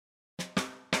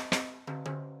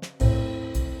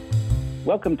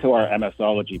Welcome to our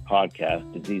MSology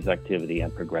podcast, Disease Activity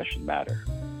and Progression Matter.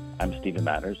 I'm Stephen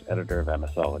Manners, editor of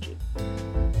MSology.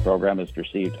 The program has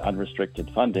received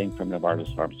unrestricted funding from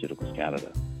Novartis Pharmaceuticals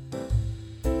Canada.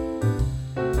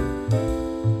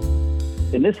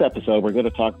 In this episode, we're going to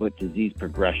talk about disease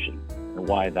progression and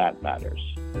why that matters.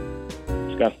 To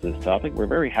discuss this topic, we're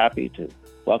very happy to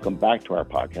welcome back to our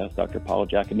podcast Dr. Paolo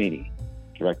Giacomini,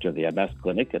 director of the MS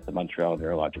Clinic at the Montreal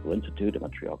Neurological Institute in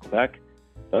Montreal, Quebec.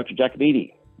 Dr.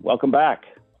 Giacomini, welcome back.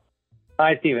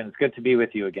 Hi, Stephen. It's good to be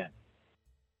with you again.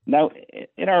 Now,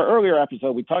 in our earlier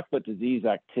episode, we talked about disease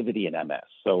activity in MS,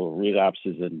 so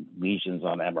relapses and lesions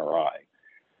on MRI.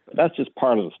 But that's just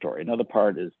part of the story. Another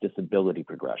part is disability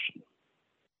progression.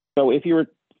 So if you were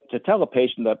to tell a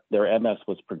patient that their MS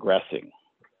was progressing,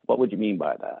 what would you mean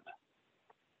by that?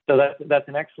 So that's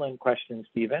an excellent question,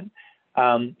 Stephen.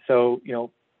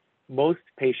 Most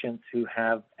patients who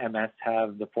have MS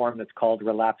have the form that's called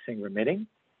relapsing remitting,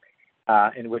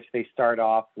 in which they start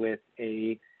off with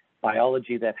a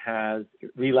biology that has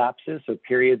relapses, so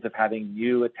periods of having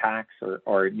new attacks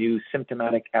or new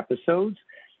symptomatic episodes,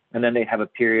 and then they have a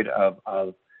period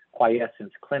of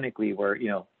quiescence clinically where,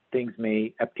 things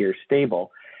may appear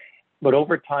stable. But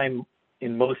over time,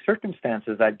 in most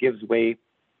circumstances, that gives way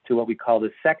to what we call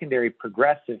the secondary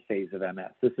progressive phase of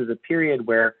MS. This is a period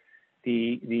where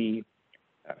the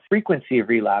frequency of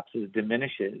relapses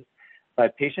diminishes,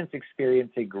 but patients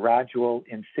experience a gradual,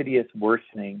 insidious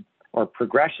worsening or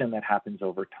progression that happens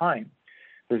over time.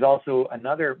 There's also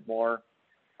another more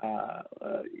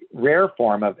rare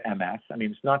form of MS. I mean,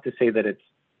 it's not to say that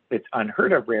it's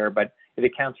unheard of rare, but it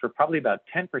accounts for probably about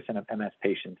 10% of MS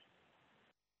patients,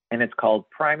 and it's called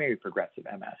primary progressive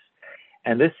MS.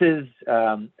 And this is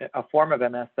a form of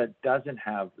MS that doesn't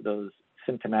have those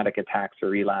symptomatic attacks or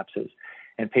relapses,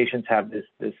 and patients have this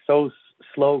so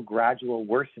slow, gradual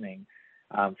worsening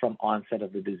from onset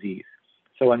of the disease.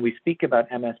 So when we speak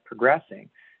about MS progressing,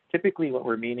 typically what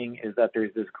we're meaning is that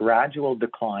there's this gradual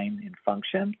decline in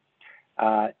function,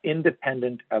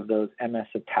 independent of those MS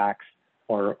attacks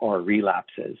or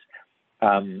relapses.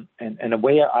 And a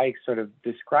way I sort of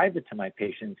describe it to my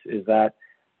patients is that,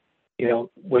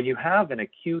 when you have an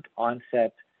acute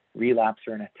onset relapse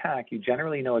or an attack, you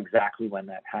generally know exactly when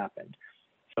that happened.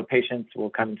 So patients will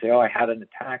come and say, I had an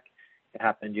attack. It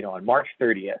happened, on March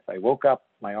 30th. I woke up,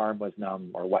 my arm was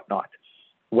numb or whatnot.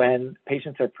 When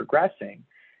patients are progressing,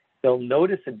 they'll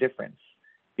notice a difference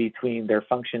between their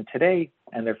function today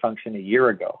and their function a year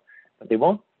ago. But they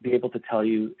won't be able to tell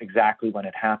you exactly when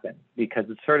it happened because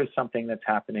it's sort of something that's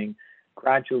happening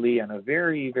gradually on a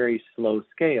very, very slow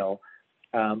scale.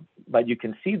 But you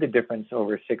can see the difference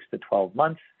over 6 to 12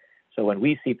 months. So when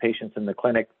we see patients in the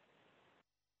clinic,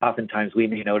 oftentimes we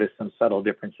may notice some subtle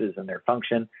differences in their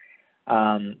function,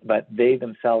 but they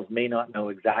themselves may not know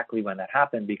exactly when that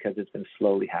happened because it's been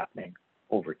slowly happening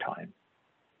over time.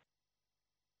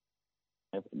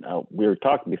 Now, we were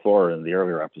talking before in the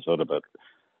earlier episode about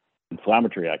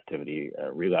inflammatory activity,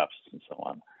 relapses, and so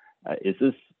on. Is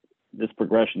this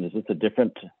progression, is this a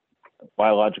different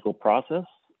biological process,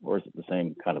 or is it the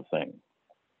same kind of thing?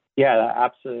 Yeah,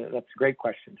 absolutely. That's a great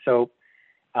question. So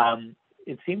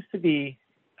it seems to be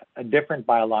a different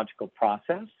biological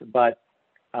process, but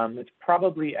it's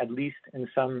probably at least in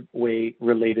some way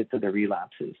related to the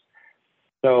relapses.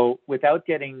 So without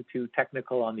getting too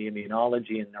technical on the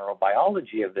immunology and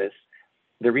neurobiology of this,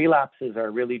 the relapses are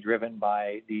really driven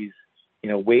by these,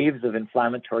 waves of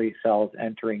inflammatory cells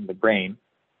entering the brain.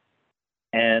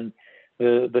 And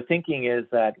the thinking is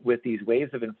that with these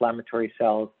waves of inflammatory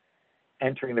cells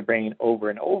entering the brain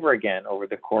over and over again over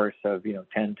the course of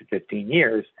 10 to 15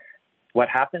 years, what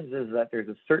happens is that there's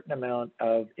a certain amount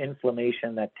of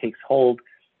inflammation that takes hold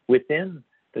within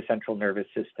the central nervous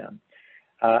system,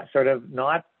 sort of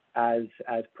not as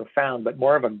profound, but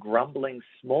more of a grumbling,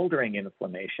 smoldering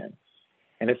inflammation.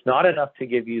 And it's not enough to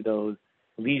give you those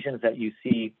lesions that you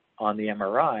see on the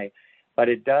MRI, but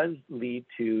it does lead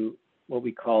to what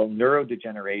we call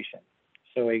neurodegeneration.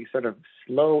 So a sort of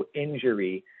slow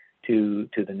injury to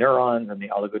the neurons and the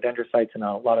oligodendrocytes and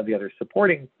a lot of the other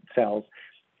supporting cells.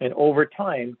 And over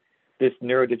time, this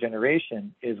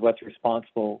neurodegeneration is what's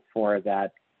responsible for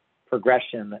that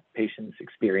progression that patients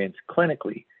experience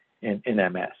clinically in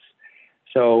MS.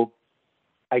 So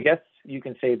I guess you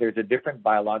can say there's a different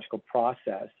biological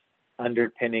process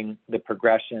underpinning the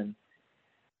progression,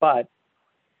 but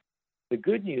the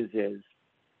good news is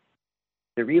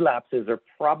the relapses are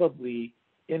probably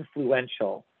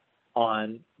influential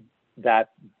on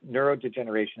that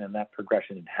neurodegeneration and that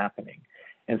progression happening.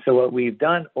 And so what we've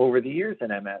done over the years in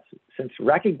MS, since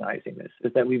recognizing this,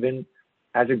 is that we've been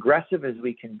as aggressive as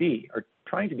we can be, or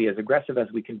trying to be as aggressive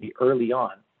as we can be early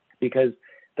on, because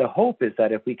the hope is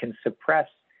that if we can suppress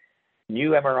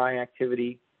new MRI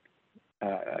activity,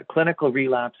 clinical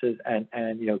relapses, and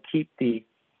keep the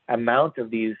amount of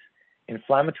these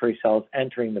inflammatory cells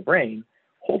entering the brain,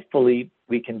 hopefully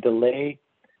we can delay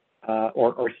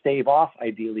or stave off,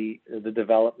 ideally, the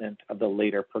development of the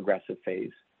later progressive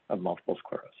phase of multiple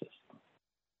sclerosis.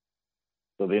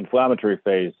 So the inflammatory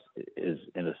phase is,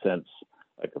 in a sense,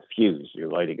 like a fuse.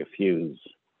 You're lighting a fuse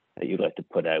that you'd like to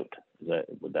put out.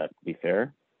 Would that be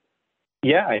fair?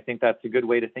 Yeah, I think that's a good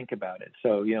way to think about it.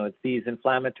 So, it's these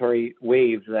inflammatory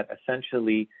waves that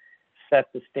essentially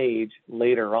set the stage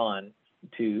later on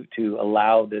to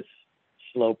allow this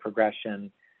slow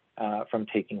progression from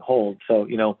taking hold. So,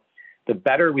 the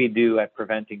better we do at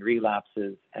preventing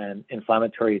relapses and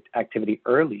inflammatory activity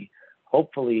early,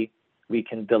 hopefully we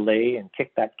can delay and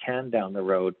kick that can down the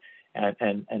road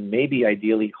and maybe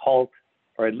ideally halt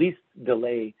or at least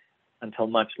delay until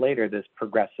much later this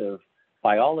progressive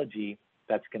biology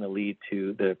that's going to lead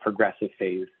to the progressive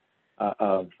phase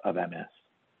of MS.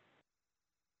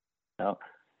 Now,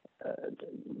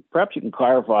 perhaps you can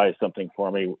clarify something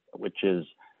for me, which is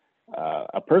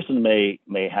a person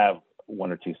may have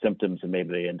one or two symptoms, and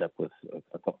maybe they end up with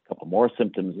a couple more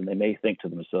symptoms, and they may think to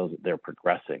themselves that they're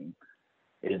progressing.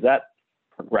 Is that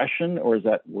progression or is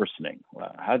that worsening?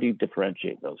 How do you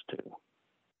differentiate those two?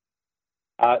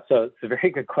 So it's a very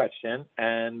good question,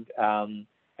 and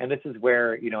this is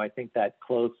where I think that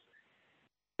close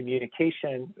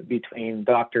communication between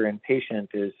doctor and patient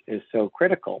is so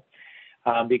critical,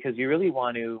 because you really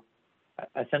want to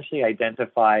essentially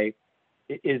identify: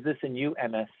 is this a new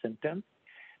MS symptom?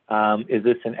 Is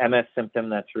this an MS symptom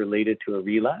that's related to a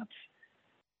relapse,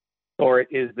 or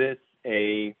is this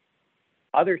a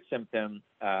other symptom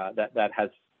that has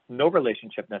no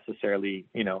relationship necessarily,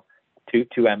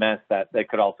 to MS that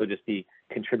could also just be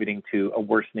contributing to a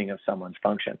worsening of someone's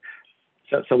function?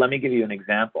 So let me give you an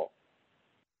example.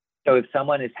 So if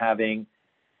someone is having,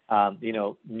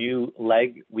 new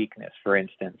leg weakness, for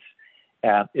instance,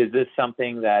 is this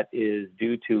something that is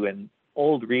due to an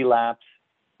old relapse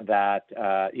that,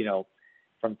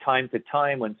 from time to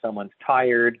time when someone's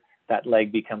tired, that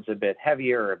leg becomes a bit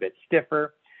heavier or a bit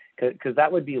stiffer? Because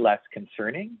that would be less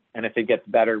concerning. And if it gets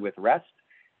better with rest,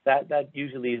 that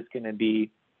usually is going to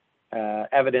be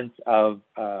evidence of,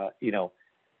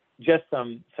 just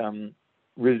some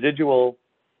residual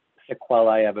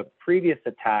sequelae of a previous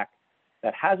attack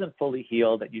that hasn't fully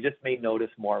healed, that you just may notice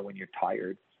more when you're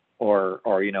tired or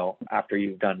after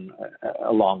you've done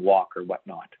a long walk or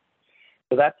whatnot.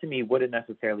 So that to me wouldn't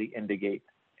necessarily indicate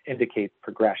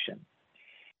progression.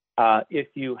 If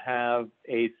you have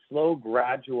a slow,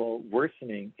 gradual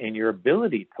worsening in your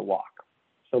ability to walk,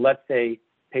 so let's say a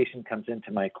patient comes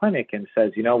into my clinic and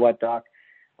says, "You know what, doc,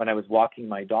 when I was walking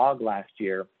my dog last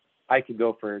year, I could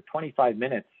go for 25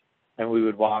 minutes and we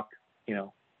would walk,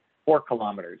 4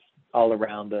 kilometers all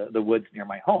around the woods near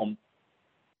my home.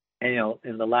 And,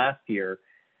 in the last year,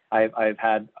 I've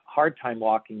had a hard time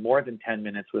walking more than 10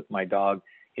 minutes with my dog.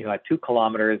 At 2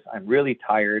 kilometers, I'm really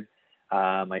tired.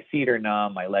 My feet are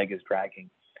numb, my leg is dragging."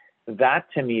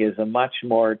 That to me is a much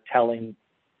more telling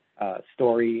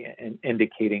story and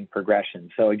indicating progression.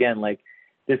 So again,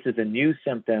 this is a new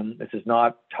symptom. This is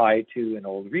not tied to an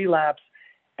old relapse.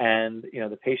 And,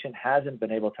 the patient hasn't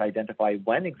been able to identify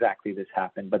when exactly this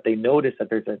happened, but they notice that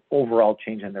there's an overall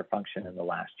change in their function in the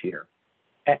last year.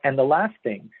 And the last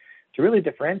thing to really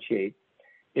differentiate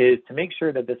is to make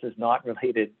sure that this is not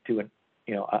related to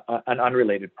an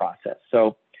unrelated process.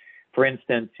 So, for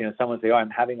instance, someone say, "Oh, I'm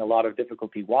having a lot of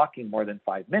difficulty walking more than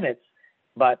 5 minutes,"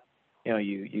 but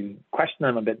you question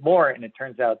them a bit more, and it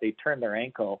turns out they turned their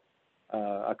ankle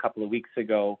a couple of weeks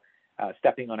ago,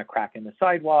 stepping on a crack in the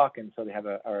sidewalk, and so they have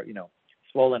a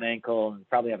swollen ankle and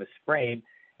probably have a sprain,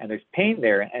 and there's pain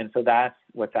there, and so that's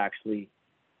what's actually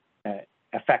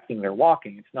affecting their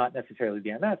walking. It's not necessarily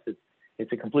the MS.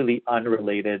 It's a completely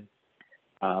unrelated.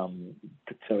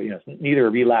 So it's neither a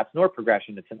relapse nor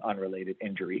progression. It's an unrelated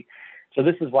injury. So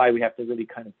this is why we have to really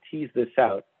kind of tease this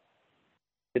out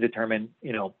to determine,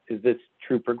 is this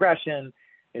true progression?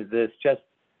 Is this just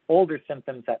older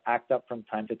symptoms that act up from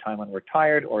time to time when we're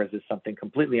tired, or is this something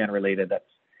completely unrelated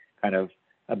that's kind of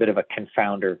a bit of a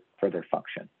confounder for their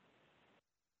function?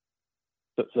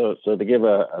 So to give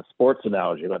a sports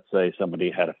analogy, let's say somebody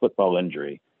had a football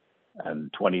injury,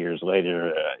 and 20 years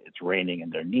later it's raining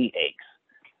and their knee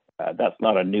aches. That's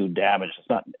not a new damage. It's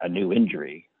not a new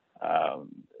injury.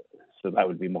 So that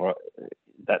would be more.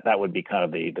 That would be kind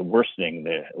of the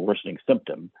worsening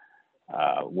symptom.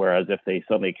 Whereas if they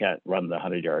suddenly can't run the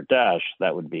 100-yard dash,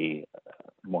 that would be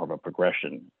more of a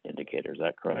progression indicator. Is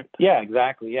that correct? Yeah,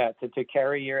 exactly. Yeah, to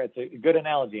carry it's a good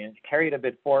analogy, and to carry it a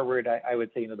bit forward, I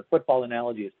would say, the football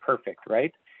analogy is perfect,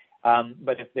 right?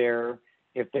 But if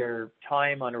their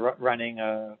time on running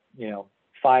a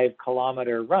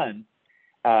 5-kilometer run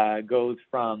goes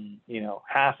from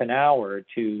half an hour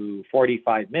to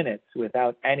 45 minutes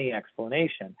without any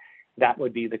explanation, that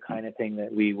would be the kind of thing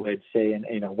that we would say, and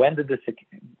when did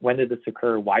this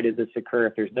occur? Why did this occur?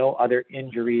 If there's no other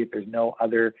injury, if there's no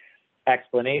other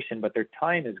explanation, but their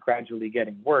time is gradually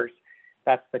getting worse,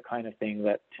 that's the kind of thing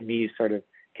that to me sort of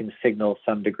can signal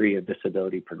some degree of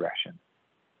disability progression.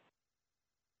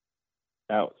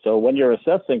 Now, so when you're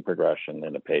assessing progression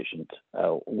in a patient,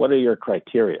 what are your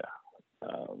criteria?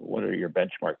 What are your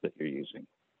benchmarks that you're using?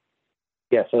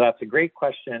 Yeah, so that's a great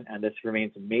question, and this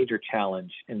remains a major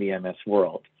challenge in the MS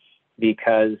world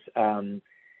because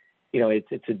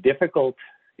it's a difficult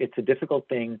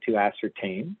thing to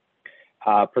ascertain.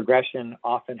 Progression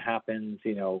often happens,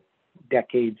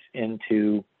 decades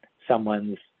into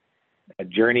someone's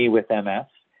journey with MS,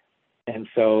 and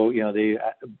so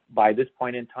by this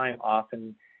point in time,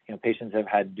 often patients have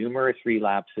had numerous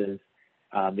relapses.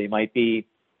 They might be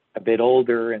a bit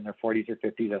older in their 40s or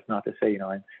 50s. That's not to say,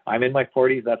 I'm in my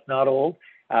 40s, that's not old.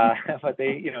 But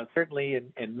they, certainly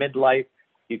in midlife,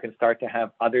 you can start to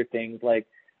have other things like,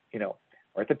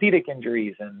 orthopedic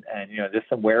injuries and just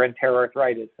some wear and tear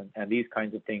arthritis and these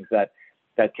kinds of things that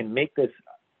can make this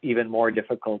even more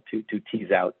difficult to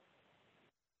tease out.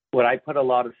 What I put a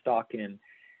lot of stock in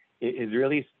is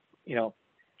really,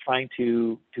 trying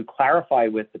to clarify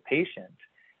with the patient,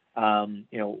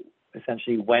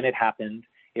 essentially when it happened,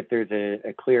 if there's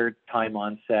a clear time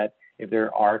onset, if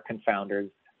there are confounders,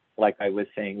 like I was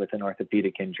saying with an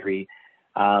orthopedic injury.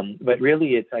 But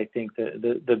really, I think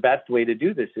the best way to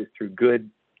do this is through good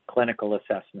clinical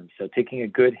assessments. So taking a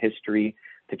good history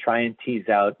to try and tease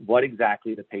out what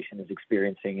exactly the patient is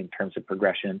experiencing in terms of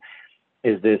progression.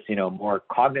 Is this, more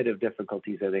cognitive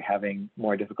difficulties? Are they having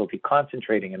more difficulty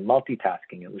concentrating and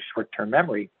multitasking? It was short-term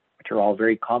memory, which are all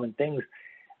very common things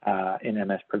in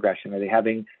MS progression. Are they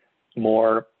having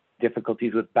more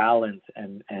difficulties with balance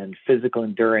and physical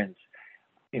endurance?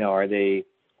 Are they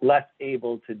less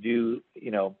able to do,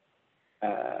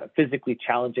 physically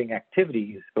challenging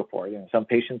activities before? Some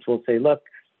patients will say, look,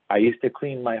 I used to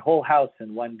clean my whole house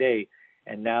in one day,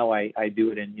 and now I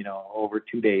do it in, over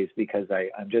 2 days because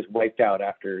I'm just wiped out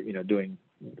after, doing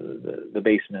the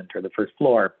basement or the first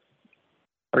floor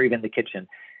or even the kitchen.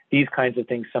 These kinds of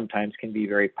things sometimes can be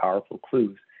very powerful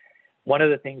clues. One of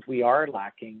the things we are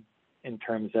lacking in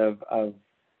terms of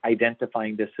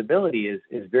identifying disability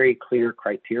is very clear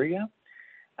criteria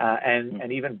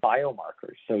and even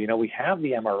biomarkers. So, we have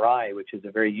the MRI, which is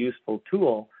a very useful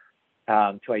tool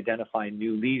to identify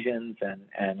new lesions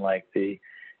and like the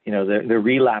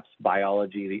relapse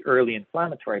biology, the early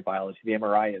inflammatory biology. The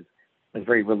MRI is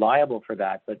very reliable for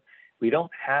that, but we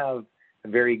don't have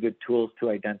very good tools to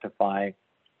identify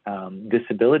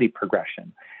disability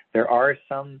progression. There are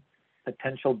some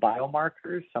potential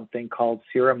biomarkers, something called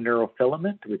serum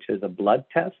neurofilament, which is a blood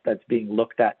test that's being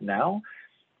looked at now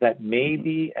that may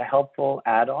be a helpful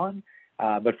add-on.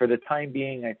 But for the time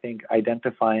being, I think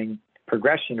identifying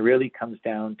progression really comes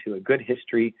down to a good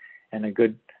history and a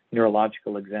good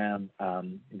neurological exam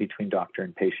between doctor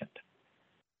and patient.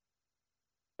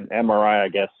 An MRI, I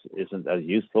guess, isn't as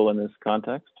useful in this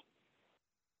context?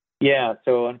 Yeah,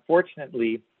 so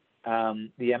unfortunately, the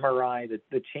MRI,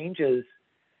 the changes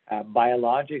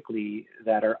biologically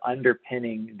that are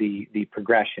underpinning the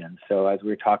progression. So as we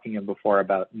were talking before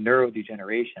about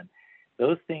neurodegeneration,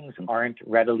 those things aren't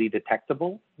readily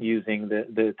detectable using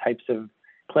the types of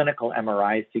clinical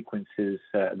MRI sequences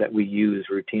that we use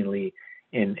routinely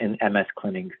in MS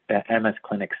clinic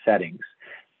settings.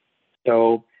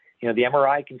 So, the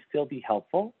MRI can still be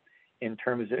helpful in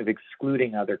terms of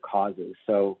excluding other causes.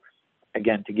 So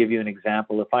again, to give you an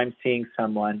example, if I'm seeing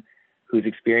someone who's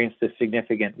experienced a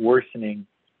significant worsening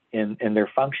in their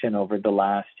function over the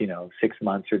last, 6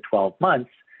 months or 12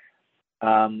 months,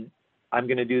 I'm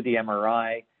going to do the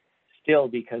MRI still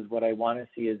because what I want to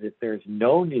see is if there's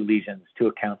no new lesions to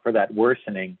account for that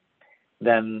worsening,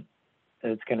 then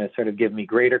it's going to sort of give me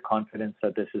greater confidence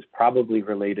that this is probably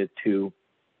related to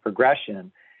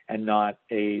progression and not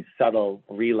a subtle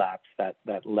relapse that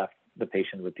left the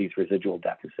patient with these residual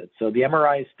deficits. So the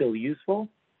MRI is still useful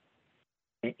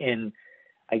in,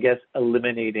 I guess,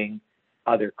 eliminating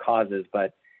other causes,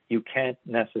 but you can't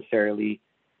necessarily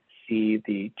see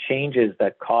the changes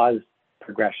that cause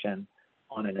progression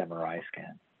on an MRI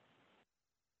scan.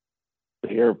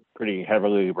 You're pretty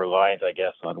heavily reliant, I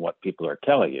guess, on what people are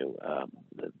telling you,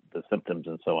 the symptoms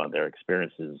and so on, their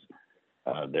experiences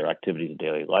their activities of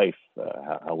daily life,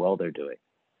 how well they're doing.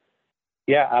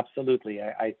 Yeah, absolutely.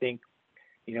 I think,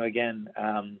 again,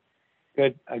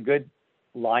 a good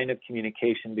line of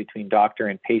communication between doctor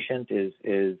and patient is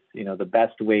the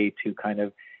best way to kind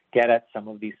of get at some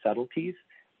of these subtleties.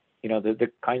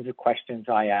 The kinds of questions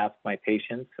I ask my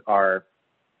patients are,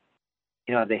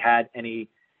 have they had any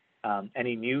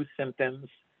new symptoms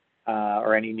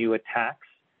or any new attacks?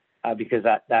 Because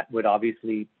that would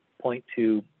obviously point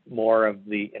to more of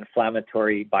the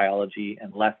inflammatory biology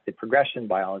and less the progression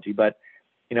biology. But,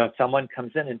 if someone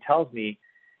comes in and tells me,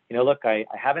 look, I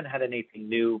haven't had anything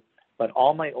new, but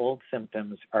all my old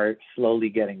symptoms are slowly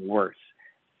getting worse.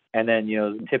 And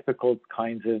then, typical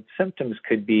kinds of symptoms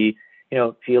could be,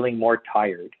 feeling more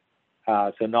tired.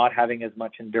 So not having as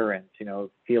much endurance,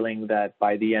 feeling that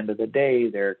by the end of the day,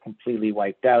 they're completely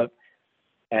wiped out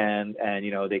and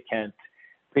they can't.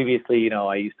 Previously,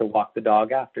 I used to walk the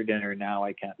dog after dinner. Now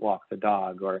I can't walk the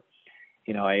dog. Or,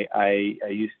 I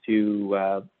used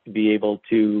to be able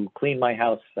to clean my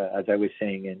house, as I was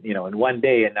saying, in one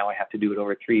day, and now I have to do it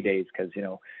over 3 days because,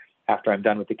 after I'm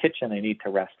done with the kitchen, I need to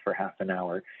rest for half an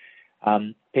hour.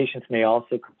 Patients may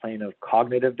also complain of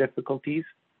cognitive difficulties,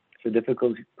 so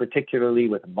difficulties particularly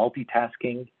with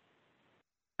multitasking,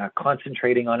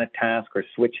 concentrating on a task or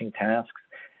switching tasks,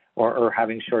 or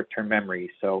having short-term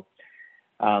memory. So,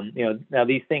 now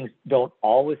these things don't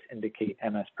always indicate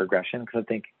MS progression, because I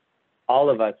think all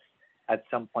of us at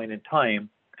some point in time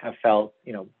have felt,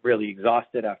 really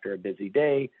exhausted after a busy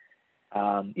day.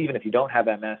 Even if you don't have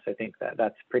MS, I think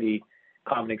that's pretty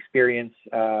common experience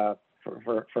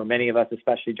for many of us,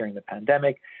 especially during the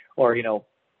pandemic. Or,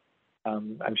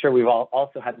 I'm sure we've all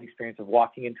also had the experience of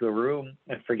walking into a room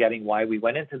and forgetting why we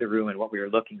went into the room and what we were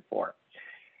looking for.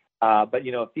 But,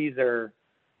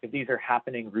 if these are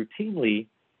happening routinely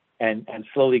and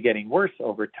slowly getting worse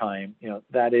over time,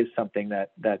 that is something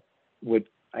that would,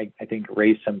 I think,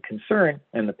 raise some concern,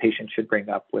 and the patient should bring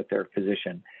up with their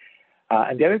physician.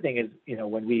 And the other thing is,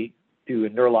 when we do a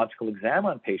neurological exam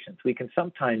on patients, we can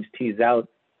sometimes tease out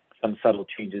some subtle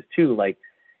changes too, like,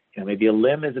 maybe a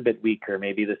limb is a bit weaker,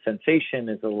 maybe the sensation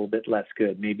is a little bit less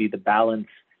good, maybe the balance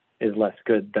is less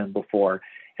good than before.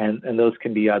 And those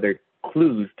can be other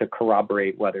clues to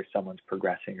corroborate whether someone's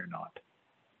progressing or not.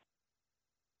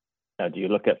 Now, do you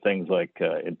look at things like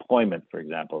employment, for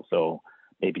example? So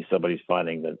maybe somebody's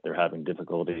finding that they're having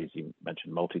difficulties. You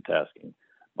mentioned multitasking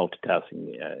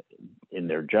in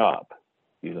their job.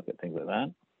 Do you look at things like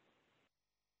that?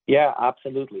 Yeah,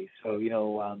 absolutely. So,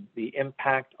 the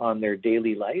impact on their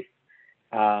daily life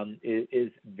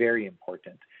is very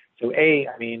important. So,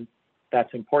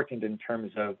 that's important in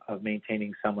terms of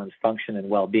maintaining someone's function and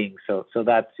well-being. So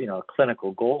that's, a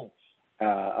clinical goal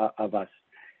of us,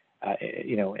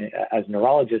 as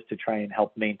neurologists, to try and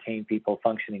help maintain people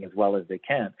functioning as well as they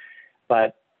can.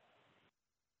 But,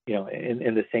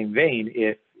 in the same vein,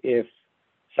 if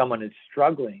someone is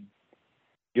struggling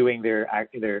doing their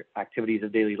activities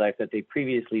of daily life that they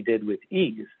previously did with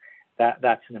ease,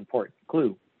 that's an important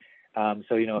clue. So,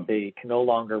 if they can no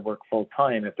longer work full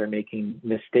time, if they're making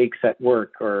mistakes at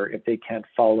work, or if they can't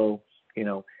follow,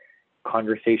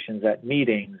 conversations at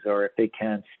meetings, or if they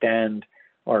can't stand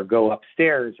or go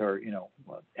upstairs, or,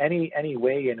 any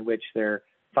way in which their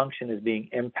function is being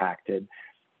impacted,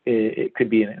 it could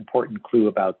be an important clue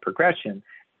about progression,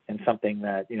 and something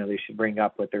that, they should bring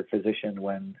up with their physician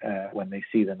when they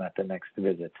see them at the next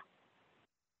visit.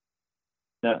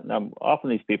 Now, often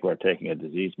these people are taking a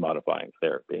disease-modifying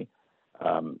therapy.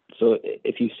 So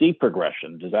if you see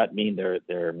progression, does that mean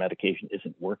their medication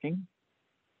isn't working?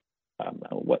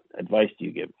 What advice do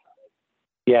you give?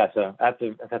 Yeah, so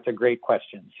that's a great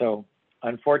question. So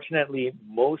unfortunately,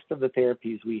 most of the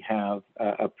therapies we have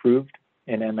approved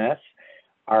in MS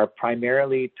are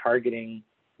primarily targeting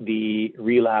the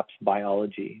relapse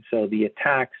biology, so the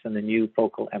attacks and the new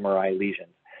focal MRI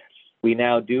lesions. We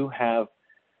now do have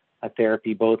a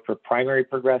therapy both for primary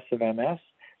progressive MS,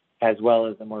 as well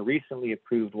as a more recently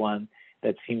approved one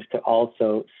that seems to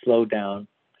also slow down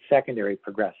secondary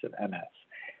progressive MS.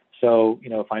 So,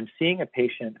 if I'm seeing a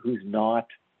patient who is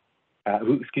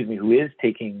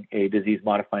taking a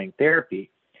disease-modifying therapy,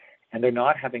 and they're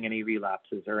not having any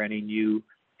relapses or any new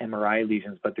MRI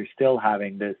lesions, but they're still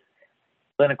having this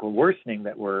clinical worsening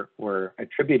that we're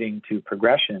attributing to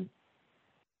progression,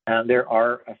 there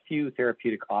are a few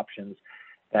therapeutic options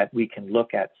that we can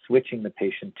look at switching the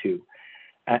patient to.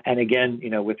 And again,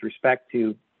 with respect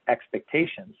to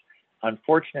expectations,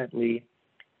 unfortunately,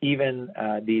 even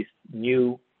these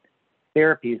new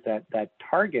therapies that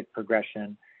target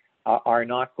progression are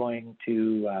not going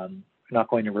to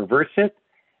reverse it,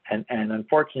 and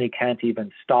unfortunately can't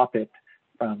even stop it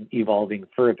from evolving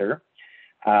further.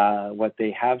 What they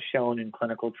have shown in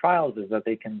clinical trials is that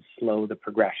they can slow the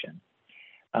progression.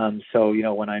 So,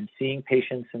 when I'm seeing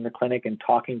patients in the clinic and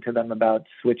talking to them about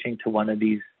switching to one of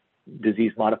these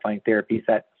disease-modifying therapies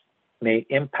that may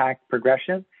impact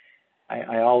progression,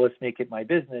 I always make it my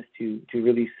business to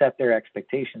really set their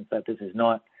expectations that this is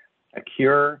not a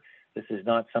cure. This is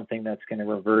not something that's going to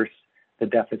reverse the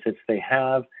deficits they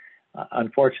have.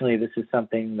 Unfortunately, this is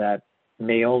something that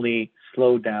may only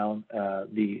slow down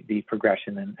the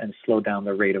progression and slow down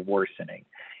the rate of worsening.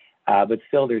 But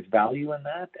still, there's value in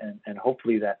that, and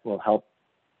hopefully that will help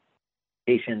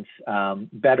patients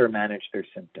better manage their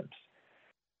symptoms.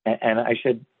 And I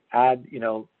should add,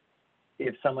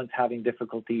 if someone's having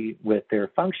difficulty with their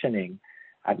functioning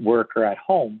at work or at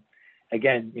home,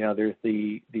 again, there's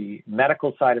the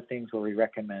medical side of things where we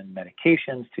recommend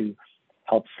medications to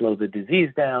help slow the disease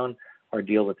down or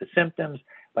deal with the symptoms.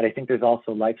 But I think there's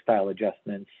also lifestyle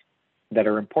adjustments that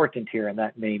are important here, and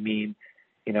that may mean,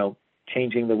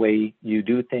 changing the way you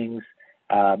do things,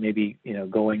 maybe,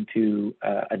 going to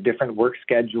a different work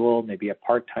schedule, maybe a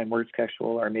part-time work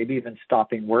schedule, or maybe even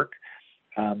stopping work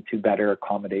to better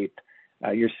accommodate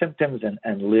your symptoms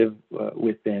and live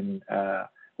within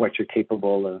what you're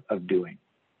capable of doing.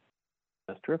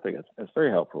 That's terrific. That's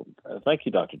very helpful. Thank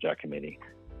you, Dr. Giacomini.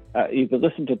 You can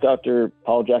listen to Dr.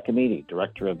 Paul Giacomini,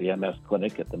 director of the MS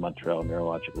Clinic at the Montreal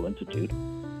Neurological Institute,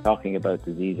 talking about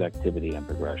disease activity and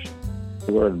progression.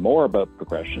 To learn more about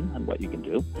progression and what you can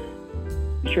do,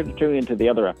 be sure to tune into the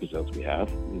other episodes we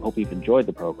have. We hope you've enjoyed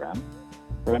the program.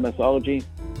 For MSology,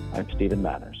 I'm Stephen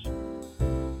Manners.